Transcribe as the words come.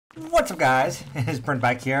What's up, guys? It's Brent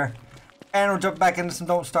back here, and we'll jump back into some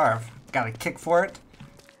Don't Starve. Got a kick for it.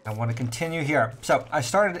 I want to continue here. So I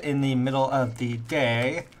started in the middle of the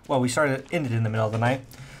day. Well, ended in the middle of the night.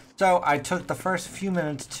 So I took the first few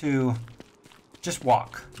minutes to just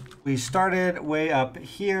walk. We started way up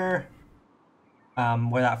here,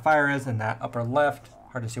 where that fire is in that upper left.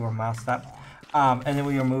 Hard to see where my mouse is at. And then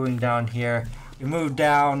we were moving down here. We moved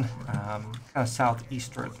down kind of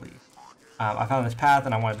southeasterly. I found this path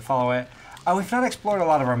and I wanted to follow it. We've not explored a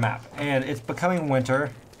lot of our map, and it's becoming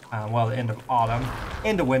winter. Well, the end of autumn,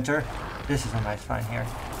 into winter. This is a nice find here.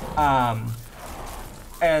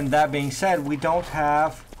 And that being said, we don't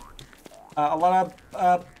have a lot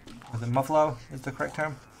of, is it muffalo is the correct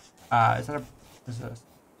term? Is a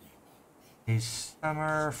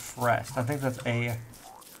summer frest? I think that's a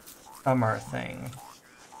summer thing,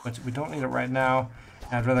 which we don't need it right now.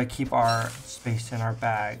 And I'd rather keep our space in our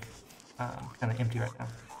bag kind of empty right now.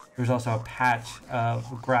 There's also a patch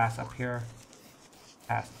of grass up here.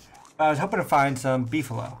 I was hoping to find some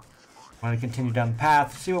beefalo. I want to continue down the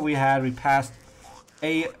path, see what we had. We passed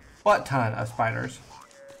a butt ton of spiders.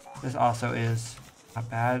 This also is not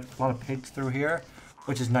bad. A lot of pigs through here,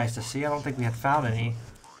 which is nice to see. I don't think we had found any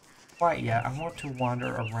quite yet. I want to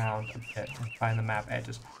wander around a bit and find the map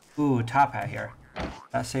edges. Ooh, top hat here.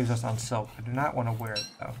 That saves us on silk. I do not want to wear it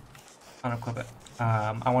though. Unequip it.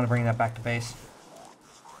 I want to bring that back to base.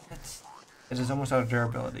 It is almost out of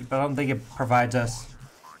durability, but I don't think it provides us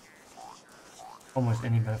almost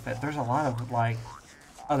any benefit. There's a lot of like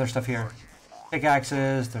other stuff here.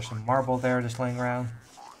 Pickaxes, there's some marble there just laying around.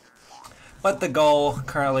 But the goal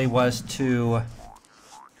currently was to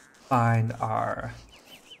find our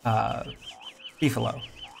beefalo.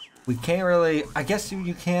 We can't really, I guess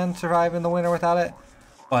you can survive in the winter without it,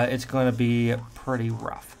 but it's going to be pretty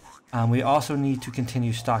rough. We also need to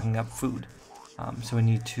continue stocking up food. So we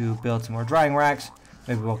need to build some more drying racks.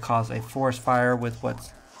 Maybe we'll cause a forest fire with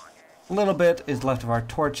what's a little bit is left of our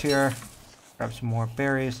torch here. Grab some more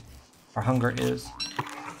berries. Our hunger is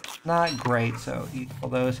not great, so eat all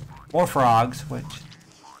those. More frogs, which,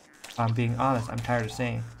 if I'm being honest, I'm tired of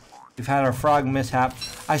seeing. We've had our frog mishap.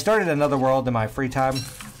 I started another world in my free time.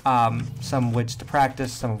 Some of which to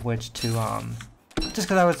practice, some of which to, just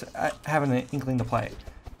because I was having an inkling to play.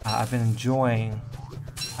 I've been enjoying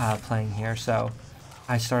playing here, so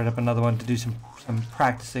I started up another one to do some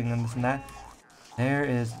practicing and this and that. There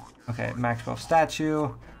is, okay, Maxwell statue.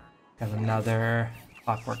 Got another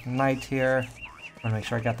Clockwork Knight here. I want to make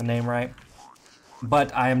sure I got the name right.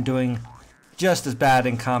 But I am doing just as bad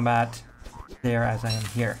in combat there as I am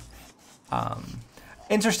here.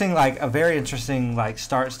 Interesting, like a very interesting like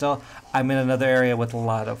start still. I'm in another area with a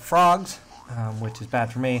lot of frogs, which is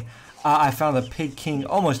bad for me. I found the Pig King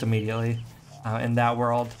almost immediately in that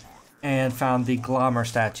world, and found the Glommer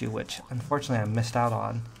statue, which unfortunately I missed out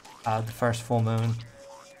on the first full moon,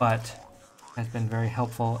 but has been very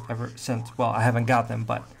helpful ever since. Well, I haven't got them,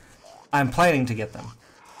 but I'm planning to get them.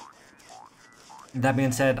 That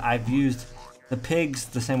being said, I've used the pigs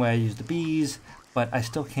the same way I use the bees, but I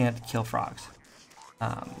still can't kill frogs.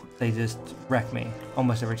 They just wreck me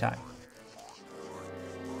almost every time.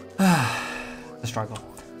 The struggle.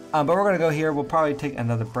 But we're going to go here. We'll probably take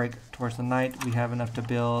another break towards the night. We have enough to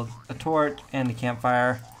build a torch and a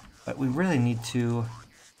campfire, but we really need to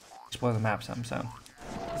explore the map some. So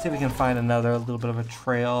let's see if we can find another little bit of a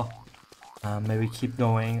trail. Maybe keep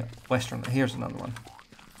going western. Here's another one.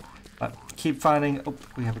 But keep finding. Oh,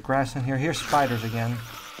 we have a grass in here. Here's spiders again.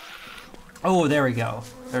 Oh, there we go.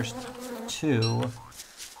 There's two.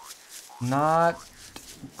 Not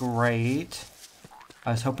great.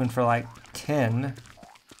 I was hoping for like 10.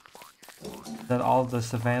 Is that all the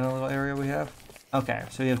savannah little area we have? Okay,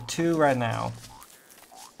 so we have 2 right now,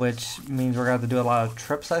 which means we're going to have to do a lot of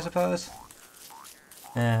trips, I suppose.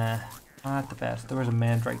 Not the best. There was a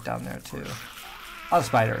mandrake down there too. A lot of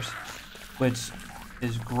spiders, which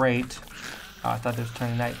is great. Oh, I thought it was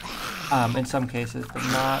turning night in some cases, but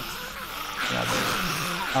not in others.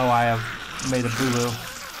 Oh, I have made a boo-boo.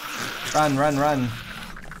 Run, run, run.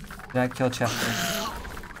 Did not kill Chester.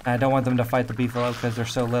 And I don't want them to fight the beefalo because they're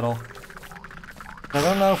so little. I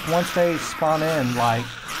don't know if once they spawn in, like,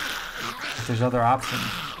 if there's other options.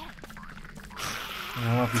 I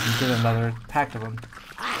don't know if you can get another pack of them.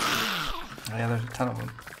 Oh, yeah, there's a ton of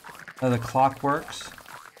them. Another Clockworks.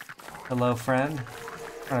 Hello, friend.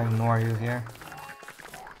 I'm trying to ignore you here.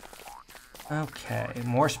 Okay,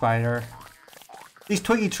 more spider. These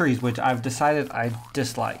twiggy trees, which I've decided I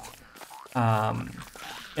dislike.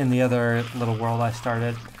 In the other little world I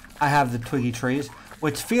started, I have the twiggy trees,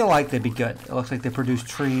 which feel like they'd be good. It looks like they produce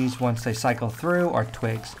trees once they cycle through, or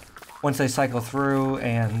twigs. once they cycle through,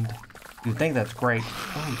 and you think that's great.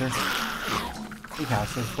 Oh, there's pig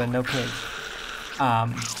houses, but no pigs.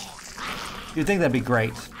 You'd think that'd be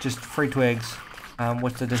great. Just free twigs.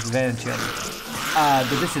 What's the disadvantage here?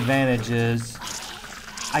 The disadvantage is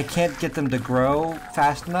I can't get them to grow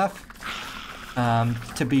fast enough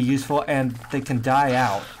to be useful, and they can die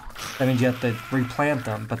out. That means you have to replant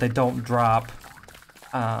them, but they don't drop,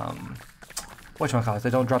 whatchamacallit, they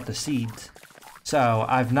don't drop the seeds. So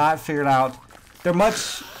I've not figured out, they're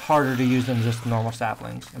much harder to use than just normal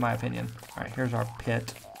saplings, in my opinion. All right, here's our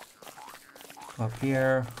pit. Go up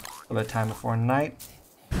here, a little bit of time before night.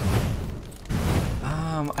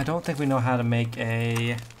 I don't think we know how to make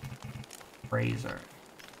a razor.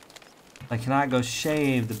 I cannot go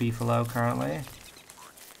shave the beefalo currently.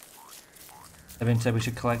 That being said, we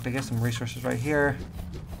should collect, I guess, some resources right here.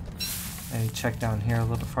 Maybe check down here a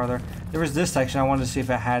little bit farther. There was this section. I wanted to see if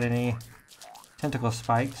it had any tentacle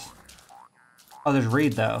spikes. Oh, there's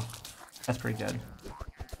reed, though. That's pretty good.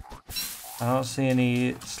 I don't see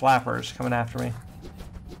any slappers coming after me.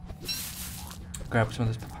 Grab some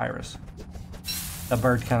of this papyrus. That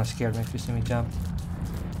bird kind of scared me if you see me jump.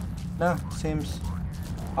 No, seems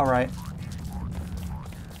alright.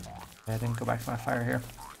 I didn't go back to my fire here.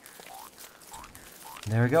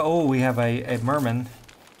 There we go. Oh, we have a merman.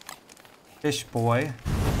 Fish boy.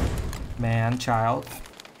 Man, child.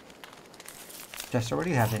 Jester, what do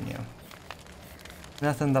you have in you?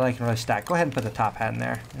 Nothing that I can really stack. Go ahead and put the top hat in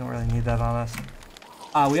there. You don't really need that on us.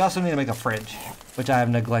 We also need to make a fridge, which I have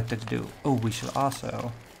neglected to do. Oh, we should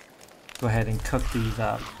also go ahead and cook these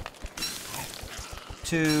up.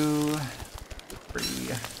 2, 3.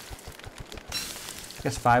 I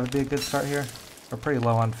guess 5 would be a good start here. We're pretty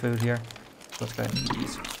low on food here. So let's go ahead and eat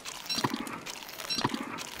these.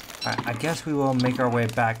 Alright, I guess we will make our way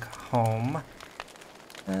back home.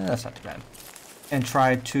 That's not too bad. And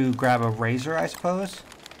try to grab a razor, I suppose.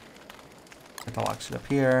 Get the lock set up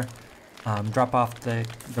here. Drop off the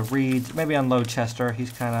reeds. Maybe unload Chester.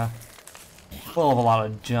 He's kind of full of a lot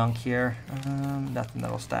of junk here. Nothing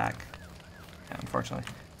that'll stack. Yeah, unfortunately.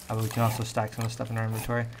 But we can also stack some of the stuff in our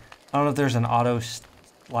inventory. I don't know if there's an auto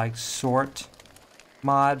sort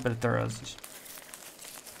mod, but if there is,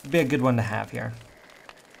 it'd be a good one to have here.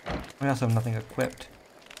 We also have nothing equipped.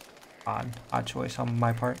 Odd choice on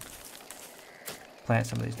my part. Plant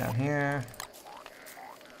some of these down here.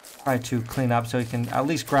 Try to clean up so we can at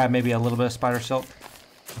least grab maybe a little bit of spider silk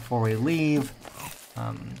before we leave.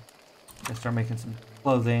 Just start making some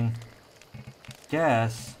clothing.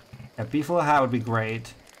 Guess a beefalo hat would be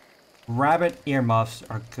great. Rabbit earmuffs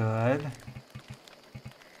are good.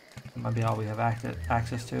 That might be all we have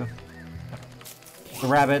access to. The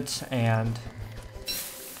rabbits and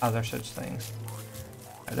other such things.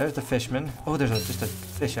 Right, there's the fishman. Oh, there's just a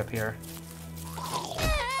fish up here.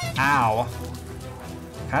 Ow.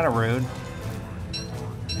 Kind of rude.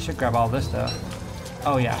 I should grab all this though.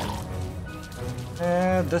 Oh yeah.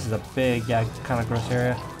 This is a big, yeah, kind of gross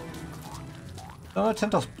area. No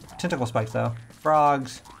tentacle spikes though.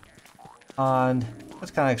 Frogs. And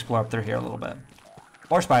let's kind of explore up through here a little bit.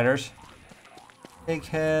 More spiders. Pig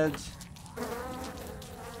heads.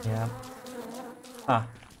 Yeah. Huh.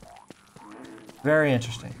 Very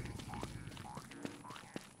interesting.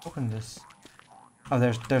 Open this. Oh,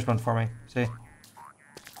 there's one for me. See?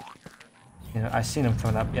 You know, I seen him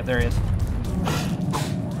coming up. Yep, there he is.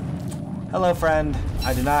 Hello, friend.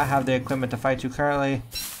 I do not have the equipment to fight you currently.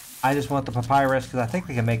 I just want the papyrus because I think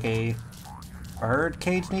we can make a bird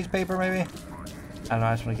cage newspaper, maybe? I don't know.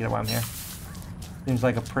 I just want to get it while I'm here. Seems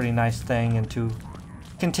like a pretty nice thing, and to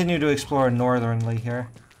continue to explore northernly here.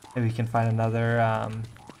 Maybe we can find another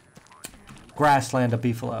grassland of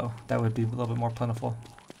beefalo. That would be a little bit more plentiful.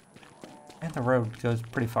 And the road goes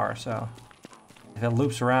pretty far, so if it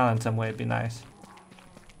loops around in some way, it'd be nice.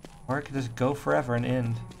 Or it could just go forever and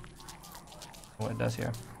end. What it does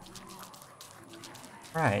here.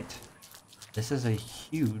 Right. This is a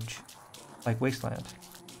huge, like, wasteland.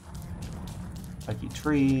 Like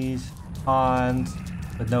trees, ponds,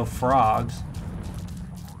 with no frogs,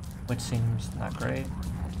 which seems not great.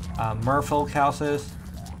 Merfolk houses,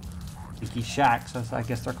 leaky shacks, as I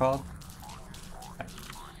guess they're called. Okay.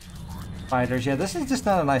 Spiders, yeah, this is just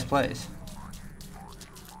not a nice place.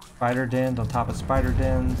 Spider dens on top of spider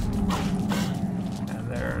dens, and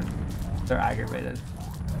they're aggravated.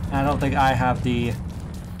 And I don't think I have the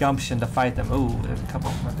gumption to fight them. Ooh, there's a couple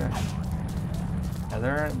right there.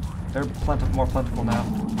 Yeah, they're more plentiful now.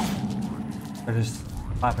 They're just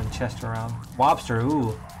slapping Chester around. Wobster,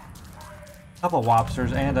 ooh. A couple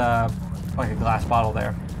wobsters and like a glass bottle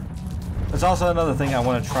there. There's also another thing I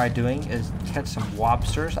want to try doing is catch some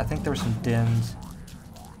wobsters. I think there were some dens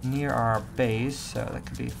near our base, so that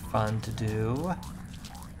could be fun to do.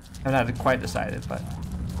 I'm not quite decided, but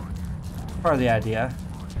part of the idea.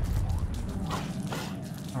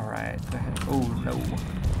 Alright, go ahead. Oh, no.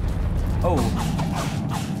 Oh!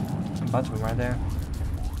 A bunch of them right there.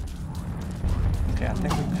 Okay, I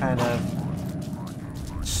think we kind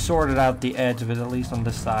of sorted out the edge of it, at least on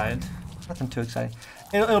this side. Nothing too exciting.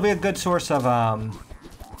 It'll be a good source of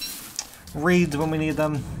reeds when we need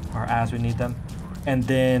them, or as we need them. And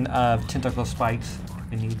then tentacle spikes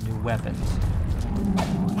if we need new weapons.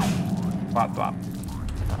 Bop, bop.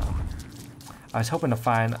 I was hoping to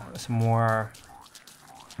find some more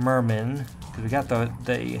mermen, because we got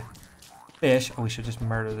the fish. Oh, we should just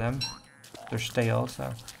murder them. They're stale,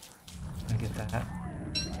 so I get that.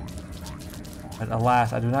 But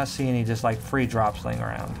alas, I do not see any just like free drops laying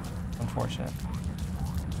around. Unfortunate.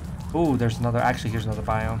 Ooh, there's another. Actually, here's another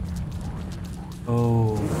biome.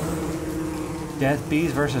 Oh, death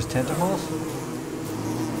bees versus tentacles.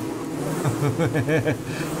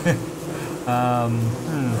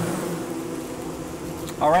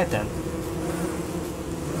 All right then.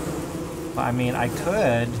 Well, I mean, I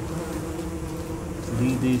could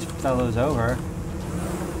lead these fellows over.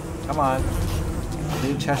 Come on,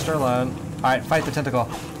 leave Chester alone. All right, fight the tentacle.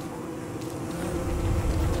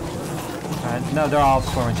 All right, no, they're all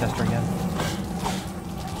swarming Chester again.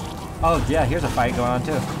 Oh yeah, here's a fight going on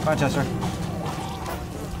too. Come on, Chester.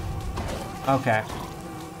 Okay.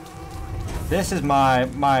 This is my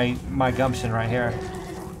gumption right here.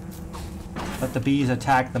 Let the bees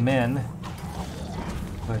attack the men.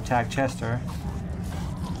 We'll attack Chester.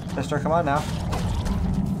 Chester, come on now.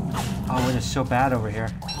 Oh, it is so bad over here.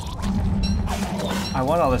 I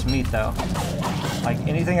want all this meat though. Like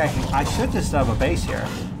anything I should just set up a base here.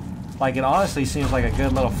 Like it honestly seems like a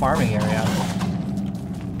good little farming area.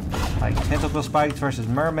 Like tentacle spikes versus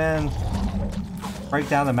mermen. Break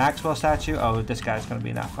down the Maxwell statue. Oh, this guy's gonna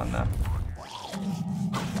be not fun though.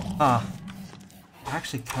 Huh. I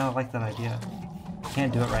actually kind of like that idea.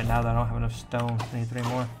 Can't do it right now though. I don't have enough stone. I need 3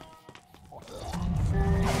 more.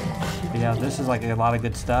 But yeah, this is like a lot of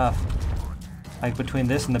good stuff. Like between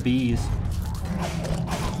this and the bees.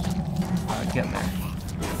 Getting there.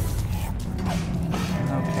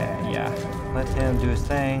 Okay, yeah. Let him do his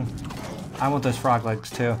thing. I want those frog legs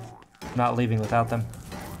too. I'm not leaving without them.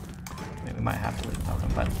 Maybe we might have to leave without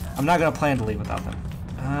them, but I'm not gonna plan to leave without them.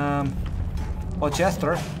 Well,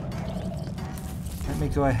 Chester, let me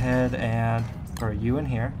go ahead and throw you in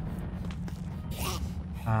here.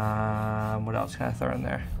 What else can I throw in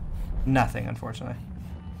there? Nothing, unfortunately.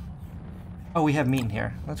 Oh, we have meat in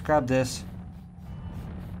here. Let's grab this.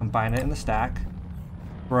 Combine it in the stack.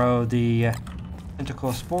 Throw the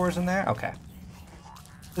tentacle spores in there. Okay.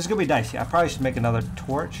 This is gonna be dicey. I probably should make another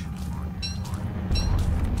torch.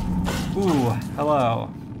 Ooh, hello.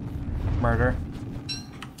 Murder.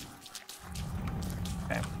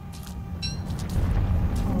 Okay.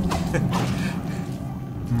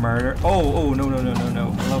 Murder. Oh, no.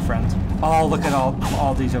 Hello, friends. Oh, look at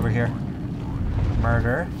all these over here.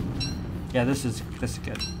 Murder. Yeah, this is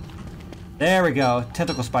good. There we go.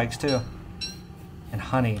 Tentacle spikes too. And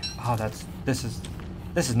honey. Oh, this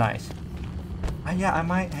is nice. Yeah, I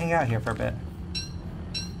might hang out here for a bit.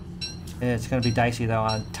 It's gonna be dicey though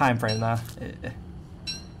on time frame though.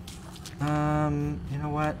 You know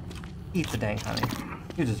what? Eat the dang honey.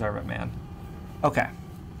 You deserve it, man. Okay.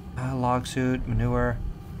 Log suit, manure.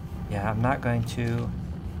 Yeah, I'm not going to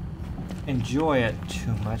enjoy it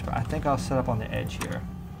too much, but I think I'll set up on the edge here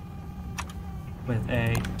with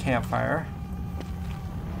a campfire.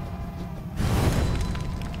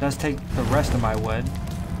 Does take the rest of my wood.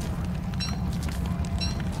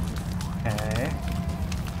 Okay.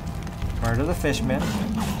 Murder the fishman.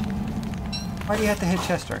 Why do you have to hit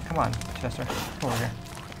Chester? Come on, Chester. Come over here.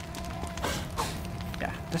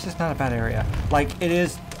 Yeah, this is not a bad area. Like, it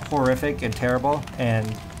is horrific and terrible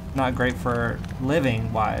and not great for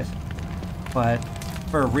living wise, but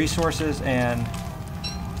for resources and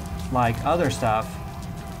like other stuff,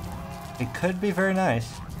 it could be very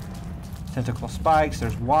nice. Tentacle spikes,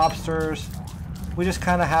 there's lobsters. We just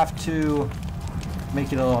kind of have to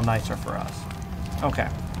make it a little nicer for us. Okay.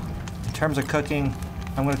 In terms of cooking,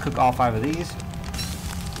 I'm going to cook all 5 of these.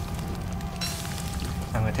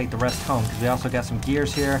 I'm going to take the rest home because we also got some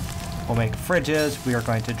gears here. We'll make fridges. We are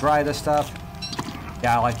going to dry this stuff.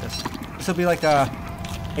 Yeah, I like this. This will be like a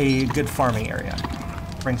good farming area.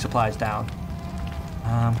 Bring supplies down.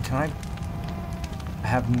 I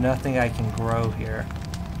have nothing I can grow here.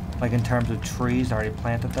 Like in terms of trees, I already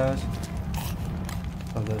planted those.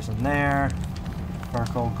 Throw those in there.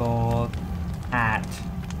 Charcoal, gold, hat.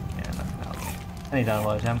 Yeah, nothing else. I need to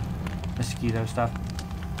unload him. Mosquito stuff.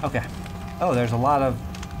 Okay. Oh, there's a lot of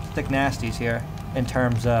thick nasties here in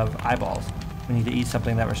terms of eyeballs. We need to eat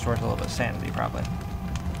something that restores a little bit of sanity, probably.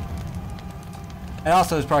 And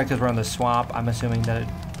also, it's probably because we're in the swamp. I'm assuming that it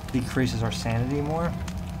decreases our sanity more.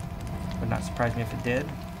 Would not surprise me if it did.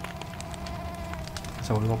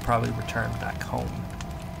 So we will probably return back home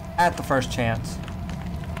at the first chance.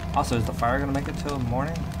 Also, is the fire going to make it till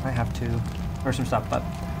morning? I have to for some stuff, but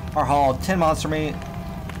our haul: 10 monster meat,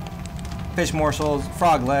 fish morsels,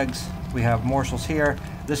 frog legs. We have morsels here.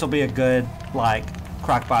 This will be a good, like,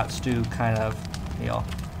 crockpot stew kind of meal.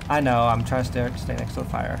 I know, I'm trying to stay next to the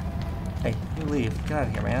fire. Hey, you leave. Get out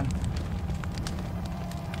of here, man.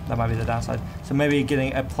 That might be the downside. So maybe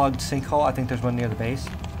getting a plugged sinkhole. I think there's one near the base.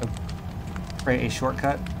 Create a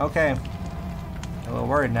shortcut. Okay. A little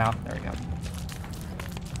worried now. There we go.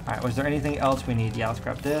 Alright, was there anything else we need? Yeah, let's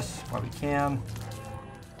grab this while we can.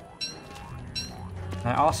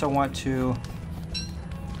 I also want to,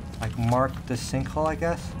 like, mark this sinkhole, I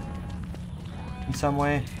guess, in some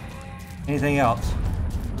way. Anything else?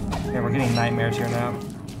 Yeah, we're getting nightmares here now.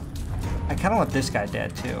 I kind of want this guy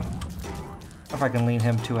dead, too. If I can lead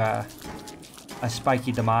him to a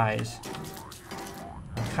spiky demise.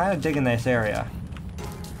 I'm kind of digging this area.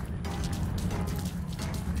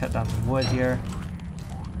 Cut down some wood here.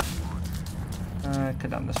 Cut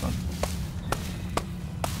down this one.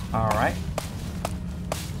 Alright.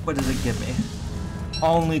 What does it give me?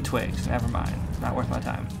 Only twigs. Never mind. Not worth my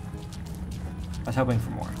time. I was hoping for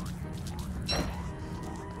more.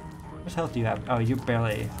 How much health do you have? Oh, you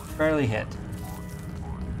barely hit.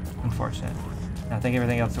 Unfortunate. I think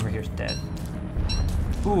everything else over here is dead.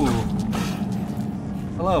 Ooh.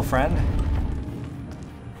 Hello, friend.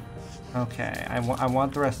 Okay, I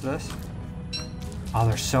want the rest of this. Oh,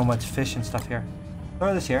 there's so much fish and stuff here.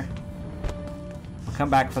 Throw this here. We'll come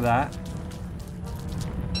back for that.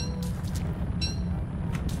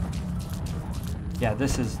 Yeah,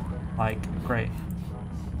 this is, like, great.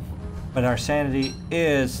 But our sanity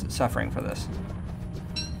is suffering for this.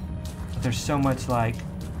 But there's so much, like,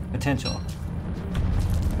 potential.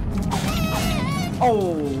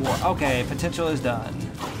 Oh, okay, potential is done.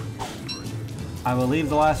 I will leave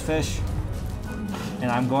the last fish,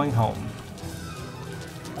 and I'm going home.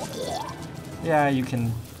 Yeah, you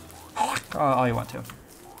can all you want to.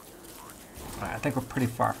 Alright, I think we're pretty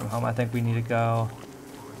far from home. I think we need to go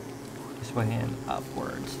this way and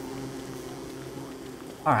upwards.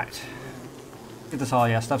 Alright. Get this all,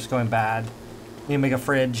 yeah, stuff's going bad. Need to make a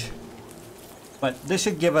fridge. But this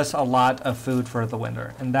should give us a lot of food for the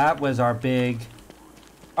winter. And that was our big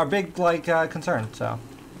like, concern, so.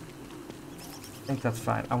 I think that's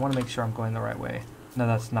fine. I want to make sure I'm going the right way. No,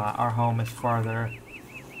 that's not. Our home is farther.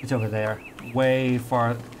 It's over there. Way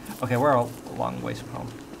far. Okay, we're a long ways from home.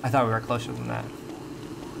 I thought we were closer than that.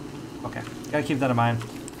 Okay, gotta keep that in mind.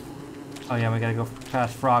 Oh yeah, we gotta go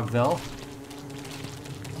past Frogville.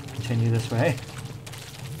 Continue this way.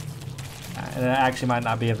 And it actually might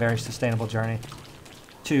not be a very sustainable journey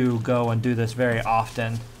to go and do this very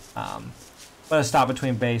often. But a stop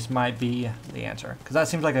between base might be the answer. Because that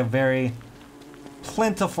seems like a very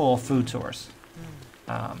plentiful food source.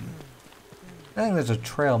 I think there's a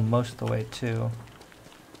trail most of the way too.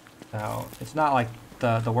 So it's not like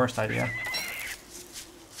the worst idea.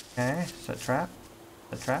 Okay, set trap.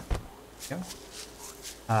 Set trap.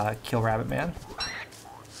 Go. Kill Rabbit Man.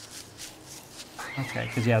 Okay,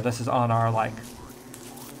 because yeah, this is on our like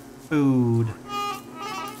food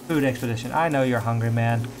expedition. I know you're hungry,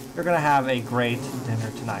 man. You're gonna have a great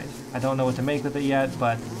dinner tonight. I don't know what to make with it yet,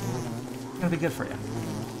 but it's gonna be good for you.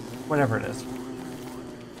 Whatever it is.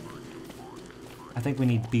 I think we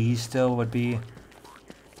need bees still would be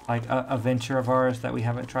like a venture of ours that we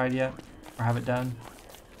haven't tried yet or haven't done.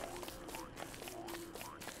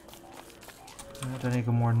 Do I need to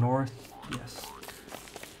go more north? Yes.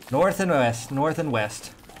 North and west. North and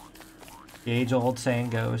west. The age-old saying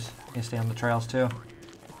goes. You stay on the trails too.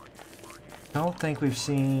 Don't think we've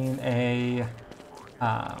seen a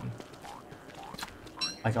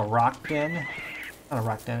like a rock den. Not a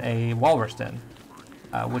rock den. A walrus den.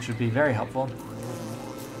 Which would be very helpful.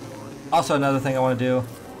 Also, another thing I want to do,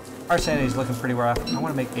 our sanity is looking pretty rough. I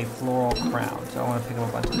want to make a floral crown, so I want to pick up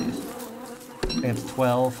a bunch of these. I think it's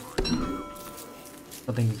 12.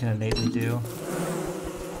 Something you can innately do.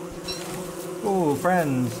 Ooh,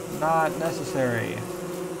 friends, not necessary.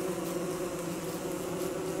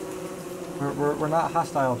 We're not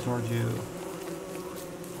hostile towards you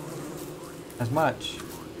as much.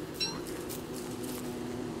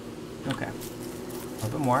 Okay. A little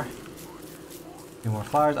bit more. A few more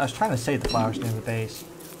flowers. I was trying to save the flowers near the base.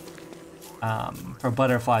 For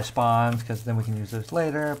butterfly spawns, because then we can use those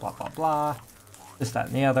later. Blah, blah, blah. this, that,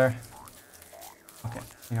 and the other. Okay,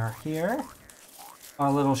 we are here.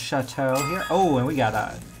 Our little chateau here. Oh, and we got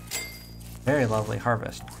a very lovely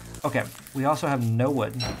harvest. Okay, we also have no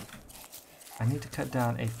wood. I need to cut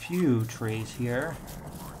down a few trees here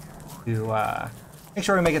to make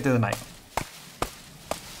sure we make it through the night.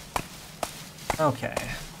 Okay,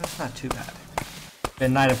 that's not too bad.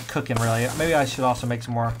 Been a night of cooking, really. Maybe I should also make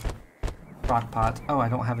some more crock pots. Oh, I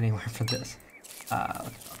don't have anywhere for this.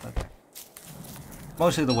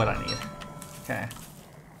 Mostly the wood I need. Okay.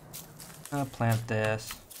 I'll plant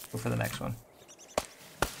this. Go for the next one.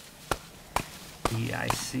 Yeah, I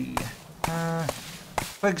see.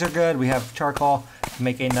 Twigs are good. We have charcoal.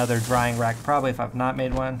 Make another drying rack, probably, if I've not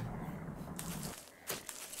made one.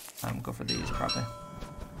 Go for these, probably.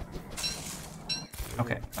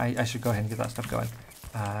 Okay, I should go ahead and get that stuff going.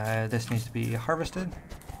 This needs to be harvested.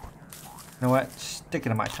 You know what? Stick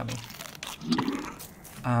it in my tummy.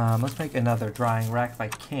 Let's make another drying rack if I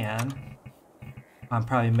can. I'm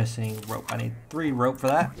probably missing rope. I need 3 rope for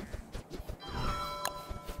that.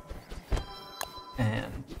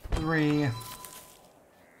 And 3.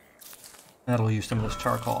 That'll use some of this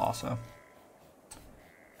charcoal also.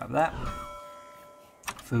 Grab that.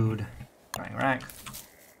 Food. Drying rack.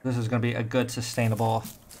 This is going to be a good sustainable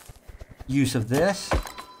use of this.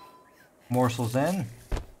 Morsels in.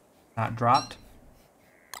 Not dropped.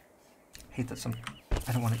 Hate that some...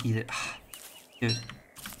 I don't want to eat it. Dude.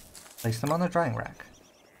 Place them on the drying rack.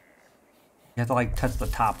 You have to like touch the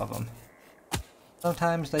top of them.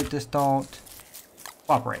 Sometimes they just don't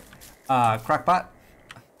cooperate. Crockpot.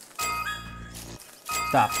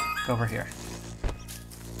 Stop. Go over here.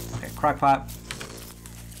 Okay, crockpot.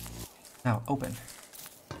 Now open.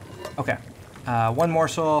 Okay. 1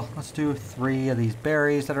 morsel. Let's do 3 of these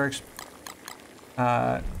berries that are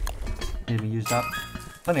need to be used up.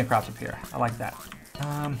 Plenty of crops up here. I like that.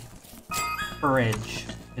 Forage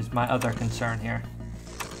is my other concern here.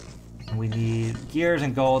 We need gears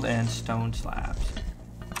and gold and stone slabs.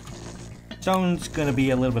 Stone's going to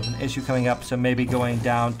be a little bit of an issue coming up, so maybe going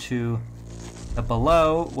down to the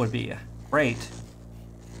below would be great.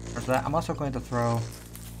 For that, I'm also going to throw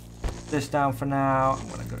this down for now. I'm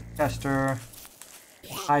going to go to Chester.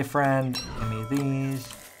 Hi, friend. Give me these.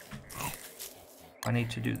 I need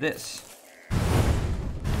to do this.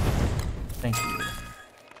 Thank you.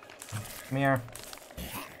 Come here.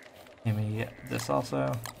 Give me this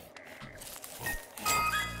also.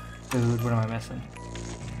 Food, what am I missing?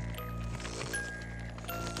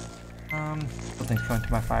 Something's going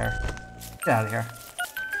to my fire. Get out of here.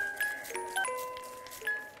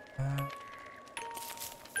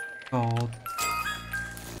 Gold.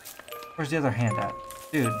 Where's the other hand at?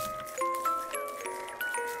 Dude.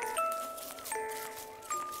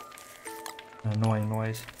 An annoying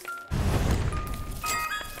noise.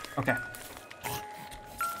 Okay.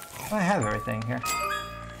 I have everything here.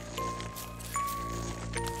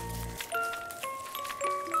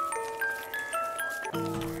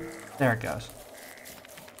 There it goes.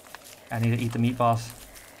 I need to eat the meatballs.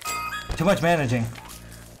 Too much managing.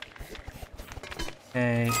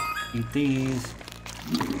 Okay, eat these.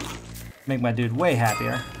 Make my dude way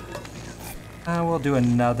happier. We'll do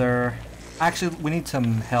another. Actually, we need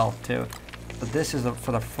some health too. But this is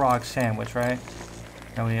for the frog sandwich, right?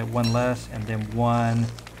 Now we need 1 less, and then 1.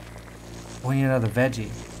 We need another veggie.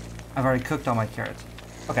 I've already cooked all my carrots.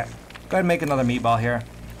 Okay, go ahead and make another meatball here.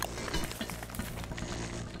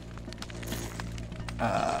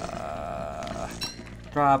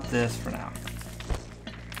 Drop this for now.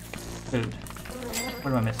 Food.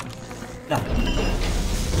 What am I missing? Nothing.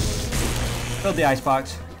 Build the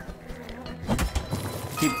icebox.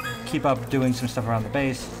 Keep up doing some stuff around the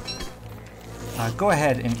base. Go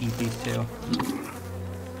ahead and eat these 2.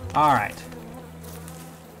 Alright.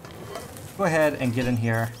 Go ahead and get in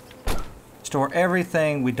here. Store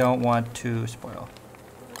everything we don't want to spoil.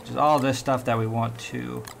 Which is all this stuff that we want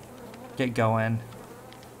to get going.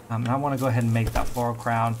 And I want to go ahead and make that floral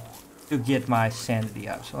crown to get my sanity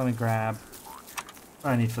up. So let me grab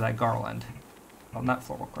what I need for that garland. Well, not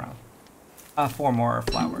floral crown. 4 more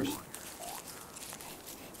flowers.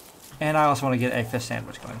 And I also want to get a fish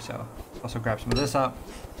sandwich going, so also grab some of this up.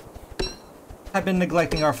 I've been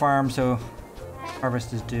neglecting our farm, so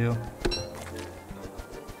harvest is due.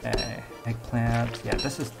 Okay, eggplant. Yeah,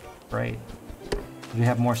 this is great. We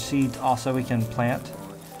have more seeds also we can plant.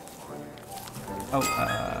 Oh,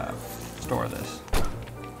 store this.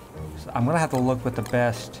 So I'm gonna have to look what the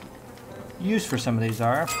best use for some of these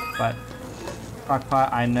are, but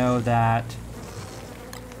crockpot, I know that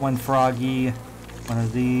 1 froggy, 1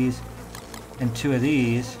 of these, and 2 of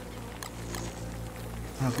these.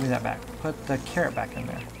 Oh, give me that back. Put the carrot back in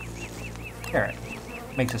there. carrot.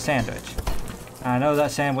 Makes a sandwich. I know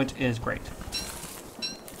that sandwich is great.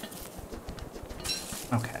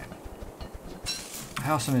 Okay.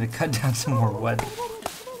 I also need to cut down some more wood.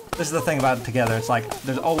 This is the thing about it together. It's like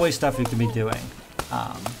there's always stuff you can be doing.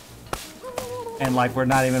 And like we're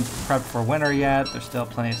not even prepped for winter yet. There's still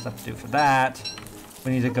plenty of stuff to do for that.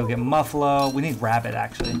 We need to go get muffalo. We need rabbit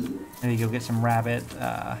actually. Maybe go get some rabbit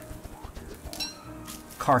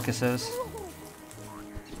carcasses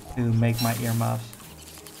to make my earmuffs.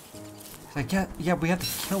 It's like yeah, we have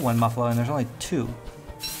to kill one muffalo and there's only 2.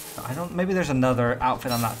 So I don't. Maybe there's another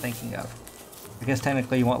outfit I'm not thinking of. I guess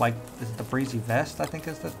technically you want like is it the breezy vest? I think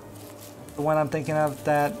is the one I'm thinking of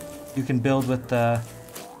that you can build with the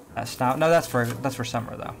snout. No, that's for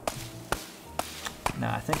summer though. No,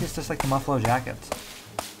 I think it's just like the muffalo jackets.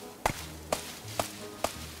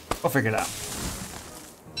 We'll figure it out.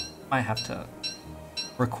 Might have to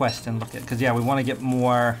request and look at because yeah, we want to get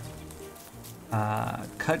more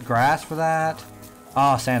cut grass for that.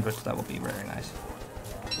 Oh, sandwich, that will be very nice.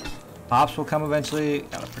 Hops will come eventually.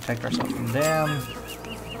 Gotta protect ourselves from them.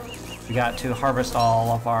 We got to harvest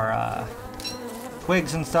all of our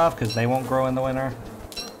twigs and stuff because they won't grow in the winter.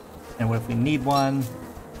 And what if we need one?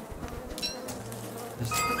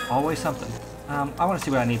 There's always something. I want to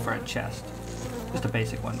see what I need for a chest. Just a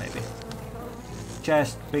basic one, maybe.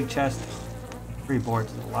 Chest, big chest. 3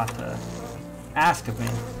 boards is a lot to ask of me.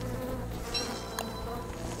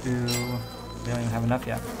 We don't even have enough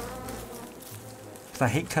yet. Because I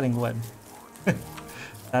hate cutting wood.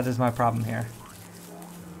 That is my problem here.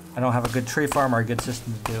 I don't have a good tree farm or a good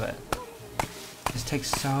system to do it. It just takes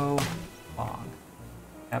so long.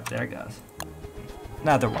 Yep, there it goes.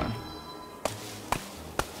 Another one.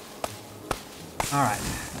 Alright,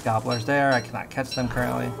 gobblers there. I cannot catch them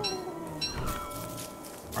currently.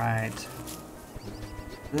 Right.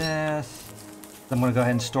 This. I'm going to go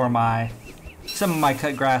ahead and store some of my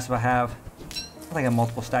cut grass if I have. I don't think I have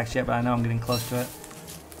multiple stacks yet, but I know I'm getting close to it.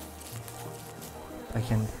 I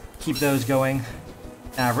can keep those going.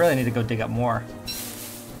 And I really need to go dig up more.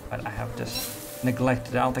 But I have just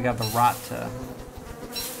neglected it. I don't think I have the rot to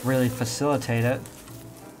really facilitate it.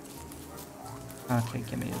 Okay,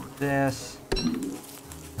 give me this. And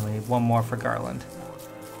we need one more for Garland.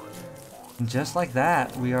 And just like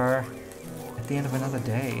that, we are at the end of another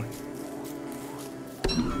day.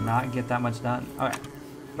 Not get that much done. Alright,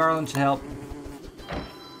 Garland should help.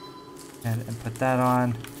 And put that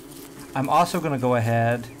on. I'm also going to go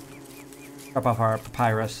ahead, drop off our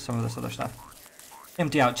papyrus, some of this other stuff.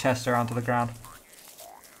 Empty out Chester onto the ground.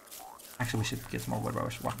 Actually, we should get some more wood while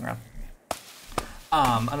we're walking around.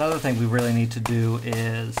 Another thing we really need to do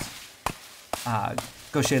is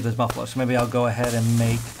go shave those buffaloes. So maybe I'll go ahead and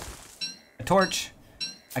make a torch.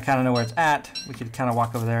 I kind of know where it's at. We could kind of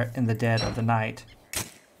walk over there in the dead of the night.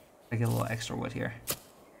 I get a little extra wood here.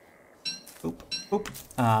 Oop, oop.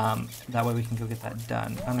 That way we can go get that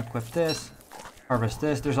done. Unequip this, harvest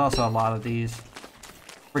this. There's also a lot of these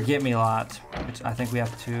forget-me-lots, which I think we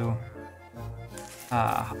have to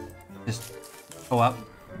just go up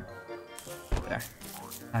there.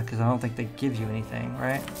 Because I don't think they give you anything,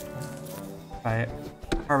 right? If I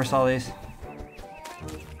harvest all these,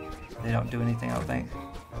 they don't do anything, I don't think.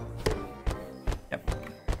 Yep.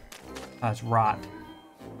 That's rot.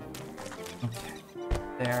 Okay.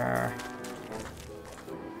 There.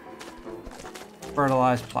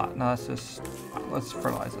 Fertilize plot. No, let's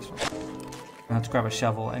fertilize this one. Let's grab a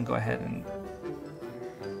shovel and go ahead and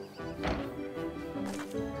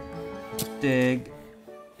dig.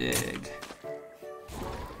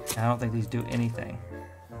 I don't think these do anything.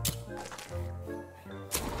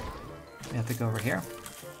 We have to go over here.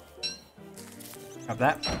 Grab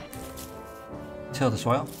that. Till the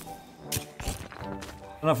soil. I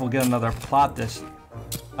don't know if we'll get another plot this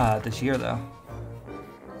year though.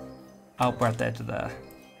 Oh, we're at the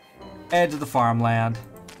edge of the farmland.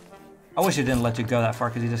 I wish it didn't let you go that far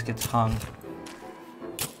because he just gets hung.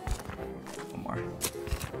 One more.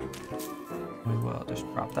 We will just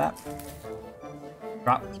drop that.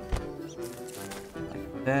 Drop.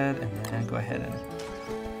 Like that, and then go ahead and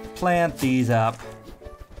plant these up.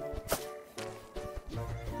 A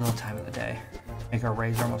little time of the day. Make our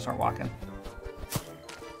razor and we'll start walking.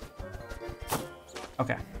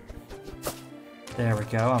 Okay. There we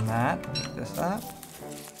go on that. Pick this up.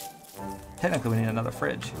 Technically we need another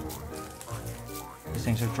fridge. These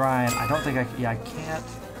things are drying. I don't think I can't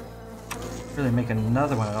really make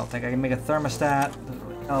another one. I don't think I can make a thermostat. That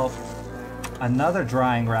would help. Another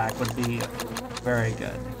drying rack would be very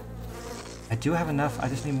good. I do have enough. I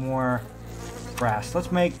just need more grass.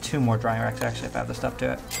 Let's make 2 more drying racks actually if I have the stuff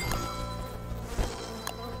to it.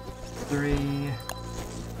 3.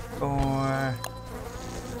 4,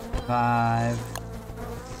 5.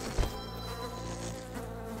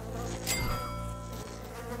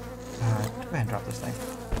 Go ahead and drop this thing.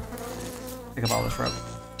 Pick up all this rope.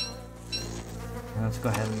 And let's go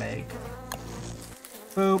ahead and make.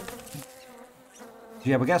 Boop.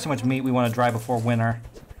 Yeah, we got so much meat we want to dry before winter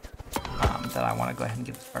that I want to go ahead and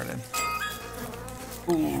get started.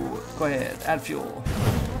 Ooh, go ahead, add fuel.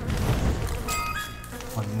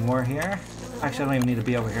 One more here. Actually, I don't even need to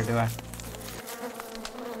be over here, do I?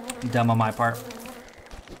 Dumb on my part.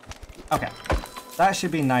 Okay, that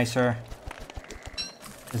should be nicer.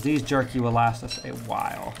 Because these jerky will last us a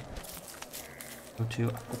while. Go to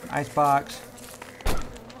open icebox.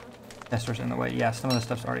 Tester's in the way. Yeah, some of the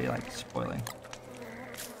stuff's already like spoiling.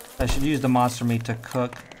 I should use the monster meat to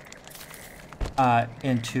cook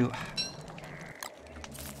into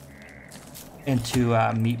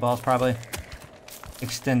meatballs probably.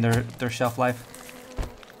 Extend their shelf life.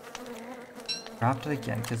 Dropped it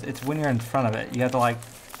again because it's when you're in front of it. You have to like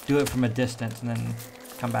do it from a distance and then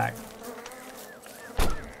come back.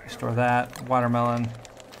 Store that. Watermelon.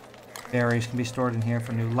 Berries can be stored in here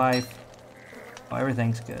for new life. Oh,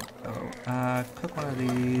 everything's good. So, cook one of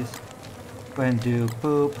these. Go ahead and do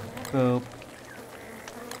boop, boop,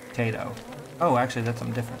 potato. Oh, actually, that's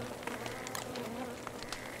something different.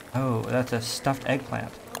 Oh, that's a stuffed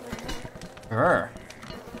eggplant. Grr.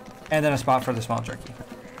 And then a spot for the small jerky.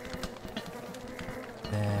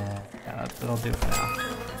 Yeah, that'll do for now.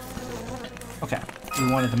 Okay,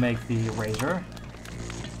 we wanted to make the razor.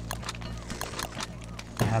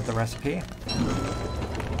 I have the recipe.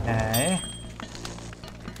 Okay.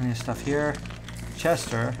 Any stuff here.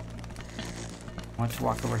 Chester. Why don't you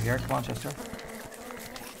walk over here? Come on, Chester.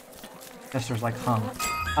 Chester's like hung.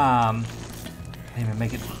 I didn't even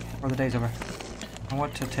make it before the day's over. I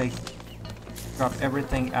want to drop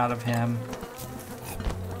everything out of him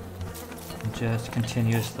and just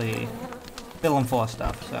continuously fill him full of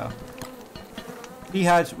stuff. So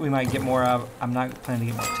beehives we might get more of. I'm not planning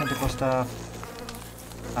to get more tentacle stuff.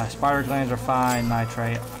 Spider glands are fine.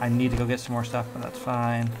 Nitrate. I need to go get some more stuff, but that's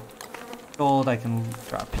fine. Gold I can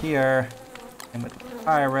drop here. And with the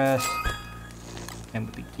iris. And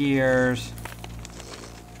with the gears.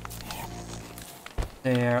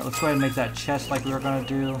 There. Let's go ahead and make that chest like we were going to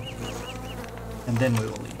do. And then we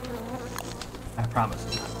will leave. I promise.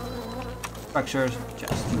 Structures,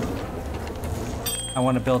 chest. I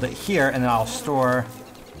want to build it here, and then I'll store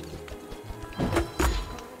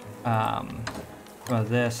some of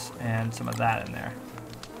this and some of that in there.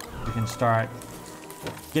 We can start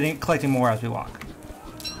collecting more as we walk.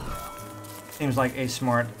 Seems like a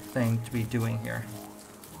smart thing to be doing here.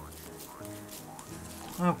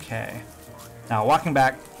 Okay. Now, walking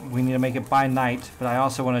back, we need to make it by night, but I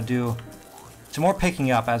also want to do some more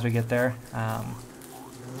picking up as we get there.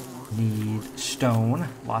 Need stone,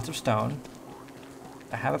 lots of stone.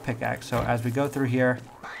 I have a pickaxe, so as we go through here,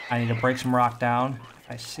 I need to break some rock down,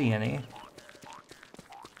 if I see any.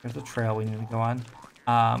 There's the trail we need to go on.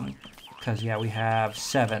 Because, yeah, we have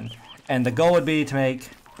 7. And the goal would be to make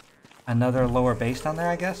another lower base down there,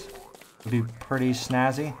 I guess. Would be pretty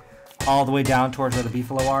snazzy. All the way down towards where the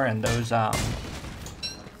beefalo are, and those, I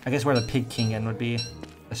guess where the pig king in would be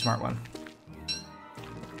the smart one.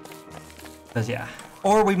 Because, yeah.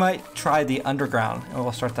 Or we might try the underground, and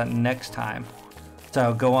we'll start that next time.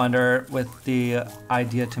 So go under with the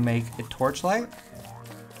idea to make a torchlight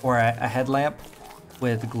or a headlamp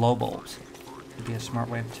with glow bulbs. Would be a smart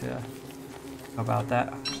way to go about that.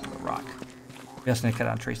 Oh, there's another rock. We also need to cut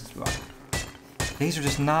down trees as we walk. These are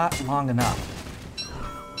just not long enough.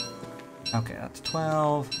 Okay, that's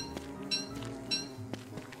 12.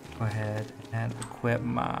 Go ahead and equip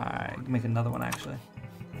make another one actually.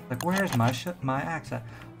 Like, where's my axe at?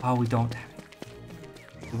 Oh, we don't have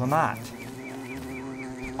it. We will not.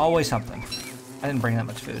 Always something. I didn't bring that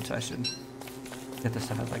much food, so I should get this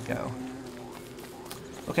stuff as I go.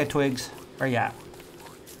 Okay, twigs. Where you at?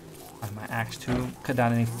 Find my axe to cut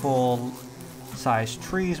down any full-size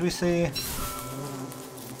trees we see.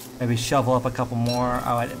 Maybe shovel up a couple more.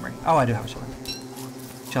 Oh, I didn't bring. Oh, I do have a shovel.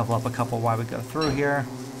 Shovel up a couple while we go through here.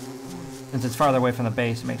 Since it's farther away from the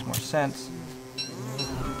base, it makes more sense.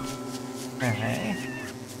 Okay.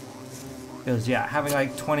 Because, yeah, having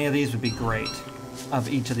like 20 of these would be great. Of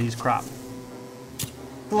each of these crop.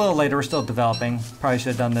 A little later, we're still developing. Probably should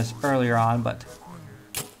have done this earlier on, but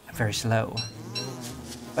I'm very slow.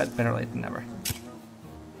 But better late than never.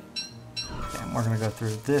 Okay, and we're going to go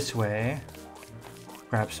through this way.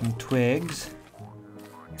 Grab some twigs.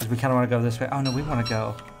 Because we kind of want to go this way. Oh, no, we want to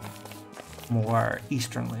go more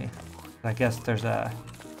easternly. I guess there's a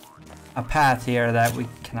path here that we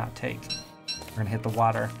cannot take. We're going to hit the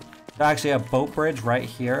water. So actually a boat bridge right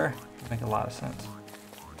here would make a lot of sense.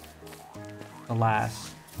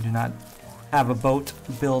 Alas, I do not have a boat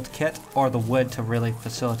build kit or the wood to really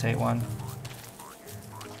facilitate one.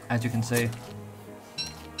 As you can see,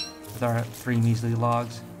 with our 3 measly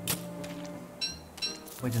logs.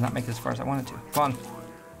 We did not make it as far as I wanted to. Come on.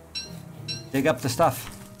 Dig up the stuff.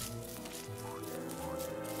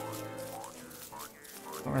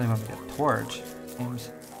 Don't really want to get a torch. Seems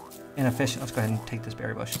inefficient. Let's go ahead and take this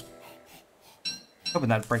berry bush. Hoping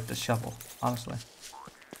that'd break this shovel, honestly.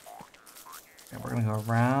 Okay, we're gonna go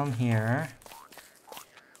around here.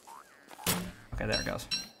 Okay, there it goes.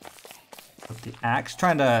 With the axe,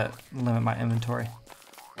 trying to limit my inventory.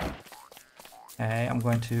 Okay, I'm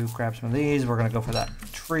going to grab some of these. We're gonna go for that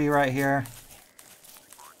tree right here.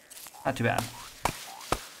 Not too bad.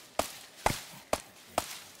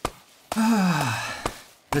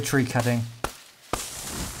 The tree cutting.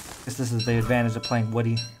 Guess this is the advantage of playing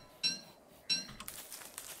woody.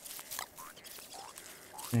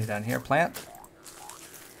 Any down here, plant.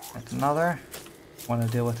 That's another. Want to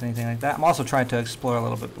deal with anything like that. I'm also trying to explore a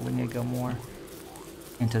little bit, but we need to go more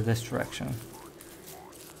into this direction.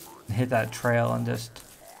 And hit that trail and just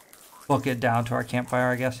book it down to our campfire,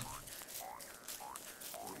 I guess.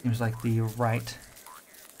 Seems like the right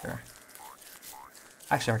there.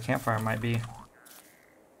 Actually, our campfire might be...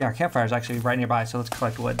 Yeah, our campfire is actually right nearby, so let's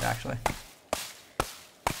collect wood, actually.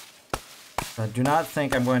 So I do not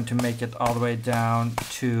think I'm going to make it all the way down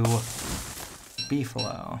to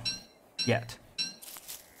Beefalo yet.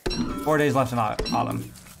 4 days left in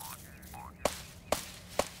autumn.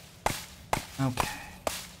 Okay.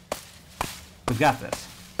 We've got this.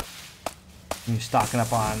 You're stocking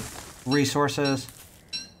up on resources,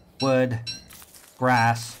 wood,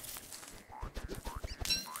 grass,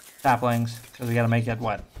 saplings, because we got to make it,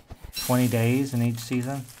 what, 20 days in each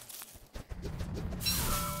season?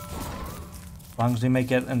 As long as we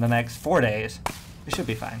make it in the next 4 days, we should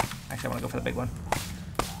be fine. Actually, I want to go for the big one.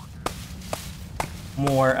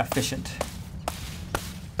 More efficient.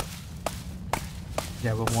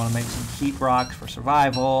 Yeah, we'll want to make some heat rocks for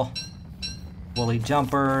survival, woolly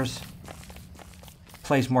jumpers,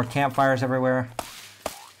 place more campfires everywhere.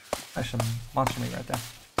 There's some monster meat right there.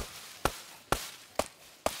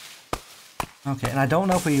 Okay, and I don't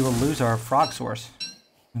know if we will lose our frog source.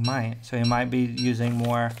 We might, so we might be using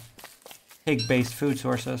more pig-based food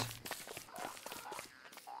sources.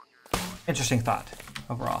 Interesting thought,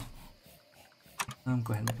 overall.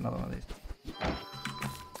 Go ahead and make another one of these.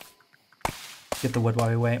 Get the wood while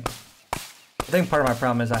we wait. I think part of my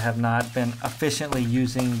problem is I have not been efficiently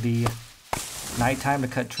using the nighttime to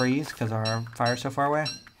cut trees because our fire's so far away.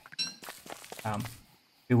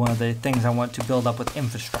 Be one of the things I want to build up with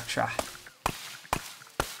infrastructure.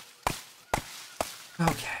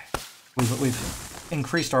 Okay. We've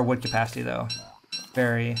increased our wood capacity though,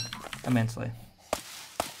 very immensely.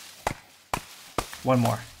 One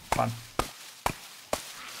more. Fun.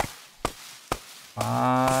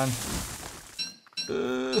 Fun.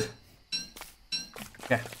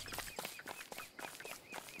 Okay.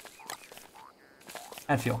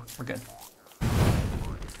 And fuel. We're good.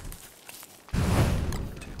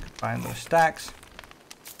 Find those stacks.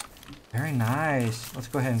 Very nice. Let's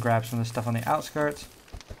go ahead and grab some of the stuff on the outskirts.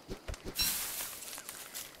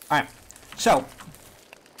 Alright. So,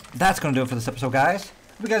 that's going to do it for this episode, guys.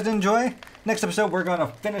 Hope you guys did enjoy. Next episode, we're going to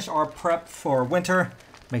finish our prep for winter.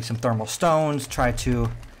 Make some thermal stones. Try to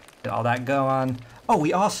get all that going. Oh,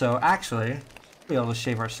 we also, actually, be able to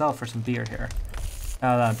shave ourselves for some beer here.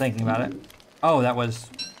 Now that I'm thinking about it. Oh, that was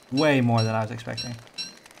way more than I was expecting.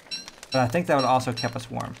 But I think that would also keep us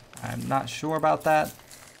warm. I'm not sure about that.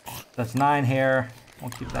 That's 9 hair. We'll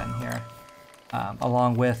keep that in here.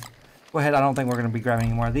 Along with, go ahead, I don't think we're going to be grabbing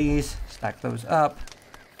any more of these. Stack those up.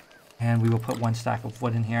 And we will put 1 stack of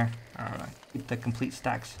wood in here. Keep the complete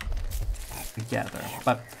stacks together.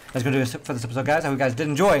 But that's going to do it for this episode, guys. I hope you guys did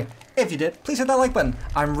enjoy. If you did, please hit that like button.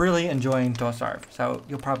 I'm really enjoying Don't Starve, so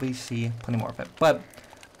you'll probably see plenty more of it. But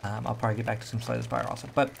I'll probably get back to some Slay the Spire also.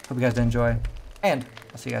 But hope you guys did enjoy, and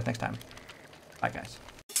I'll see you guys next time. Bye, guys.